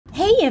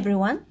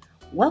everyone,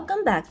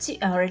 welcome back to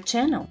our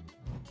channel.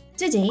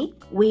 Today,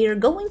 we are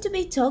going to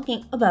be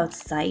talking about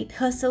side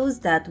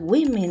hustles that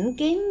women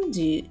can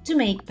do to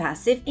make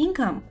passive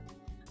income.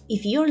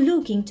 If you're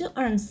looking to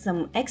earn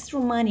some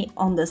extra money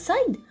on the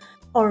side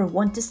or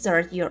want to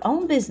start your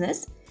own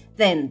business,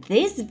 then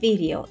this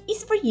video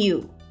is for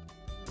you.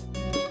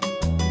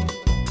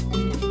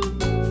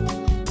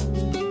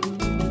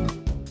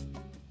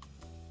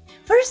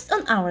 First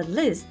on our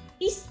list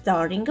is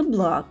starting a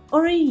blog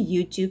or a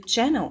YouTube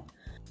channel.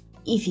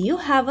 If you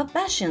have a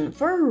passion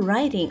for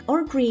writing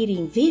or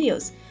creating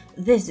videos,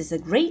 this is a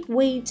great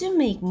way to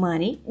make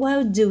money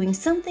while doing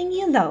something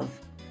you love.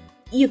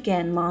 You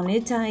can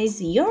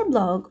monetize your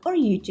blog or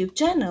YouTube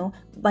channel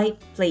by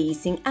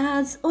placing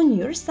ads on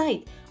your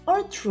site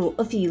or through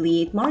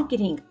affiliate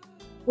marketing.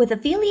 With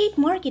affiliate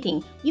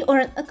marketing, you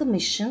earn a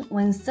commission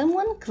when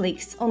someone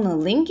clicks on a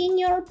link in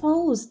your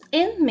post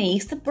and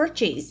makes a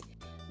purchase.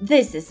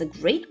 This is a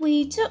great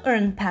way to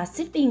earn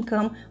passive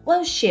income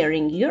while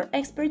sharing your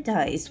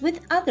expertise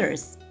with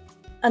others.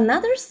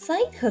 Another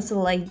side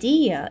hustle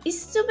idea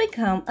is to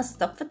become a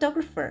stock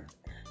photographer.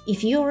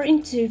 If you're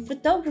into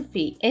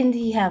photography and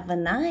you have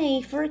an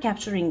eye for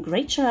capturing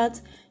great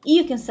shots,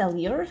 you can sell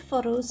your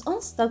photos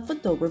on stock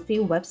photography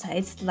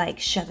websites like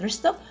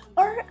Shutterstock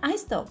or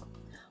iStock.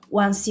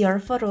 Once your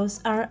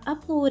photos are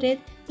uploaded,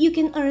 you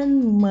can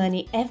earn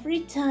money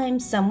every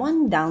time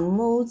someone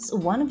downloads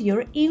one of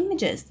your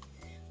images.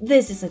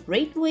 This is a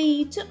great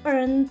way to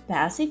earn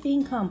passive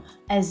income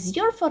as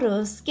your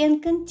photos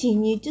can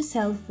continue to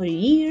sell for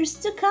years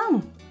to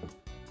come.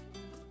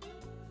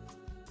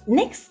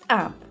 Next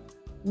up,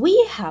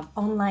 we have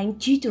online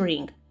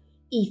tutoring.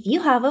 If you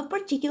have a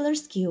particular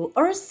skill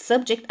or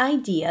subject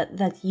idea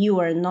that you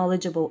are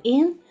knowledgeable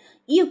in,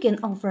 you can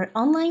offer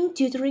online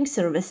tutoring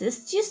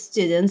services to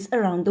students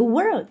around the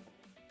world.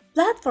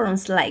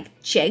 Platforms like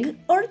Chegg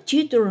or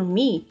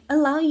TutorMe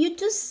allow you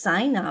to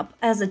sign up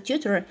as a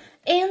tutor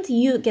and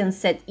you can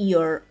set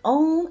your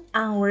own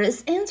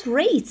hours and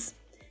rates.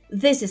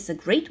 This is a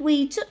great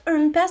way to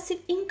earn passive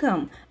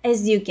income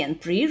as you can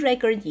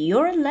pre-record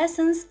your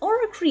lessons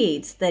or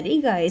create study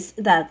guides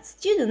that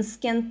students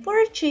can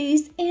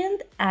purchase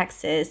and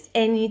access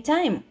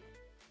anytime.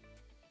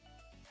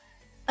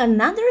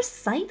 Another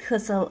side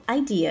hustle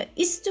idea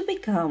is to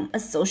become a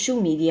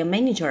social media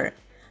manager.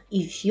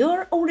 If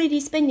you're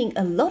already spending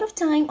a lot of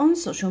time on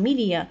social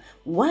media,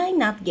 why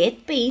not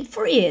get paid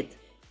for it?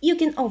 You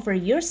can offer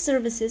your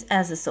services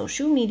as a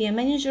social media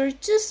manager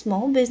to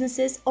small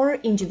businesses or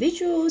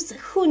individuals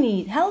who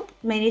need help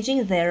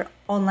managing their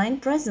online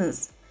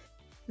presence.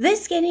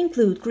 This can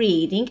include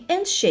creating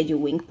and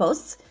scheduling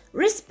posts,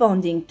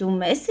 responding to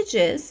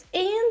messages,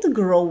 and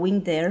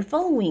growing their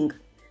following.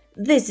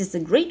 This is a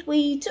great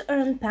way to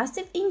earn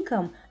passive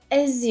income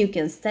as you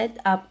can set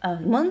up a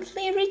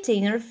monthly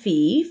retainer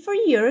fee for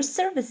your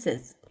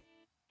services.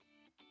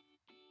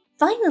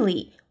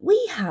 Finally,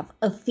 we have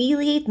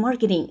affiliate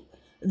marketing.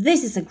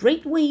 This is a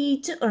great way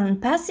to earn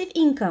passive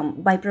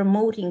income by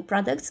promoting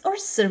products or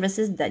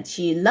services that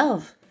you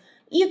love.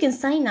 You can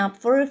sign up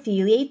for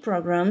affiliate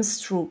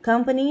programs through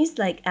companies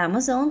like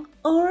Amazon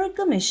or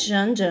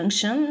Commission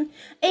Junction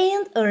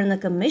and earn a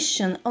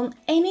commission on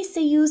any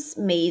sales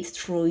made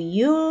through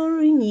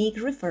your unique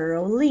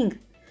referral link.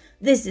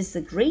 This is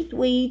a great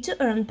way to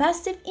earn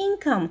passive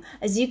income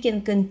as you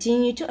can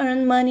continue to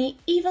earn money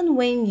even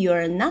when you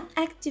are not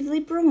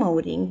actively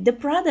promoting the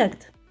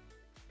product.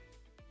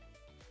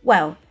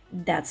 Well,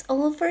 that's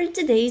all for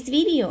today's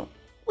video.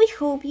 We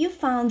hope you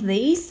found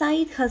these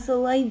side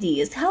hustle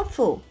ideas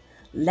helpful.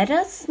 Let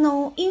us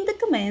know in the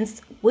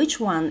comments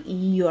which one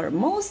you're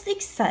most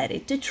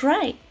excited to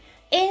try.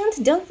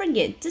 And don't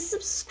forget to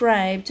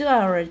subscribe to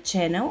our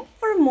channel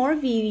for more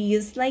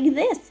videos like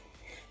this.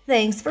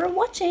 Thanks for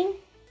watching!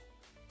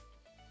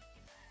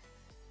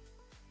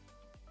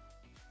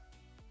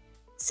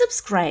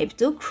 Subscribe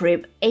to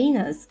Crib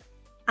Anus.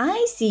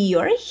 I see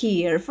you're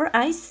here for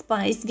Ice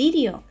Spice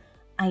video.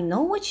 I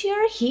know what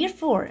you're here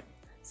for.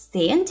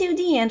 Stay until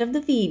the end of the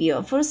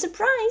video for a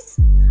surprise.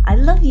 I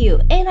love you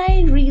and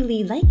I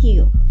really like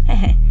you.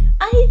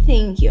 I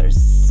think you're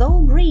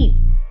so great.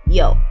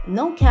 Yo,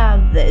 no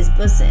cap this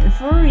person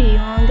for real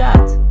on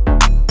God.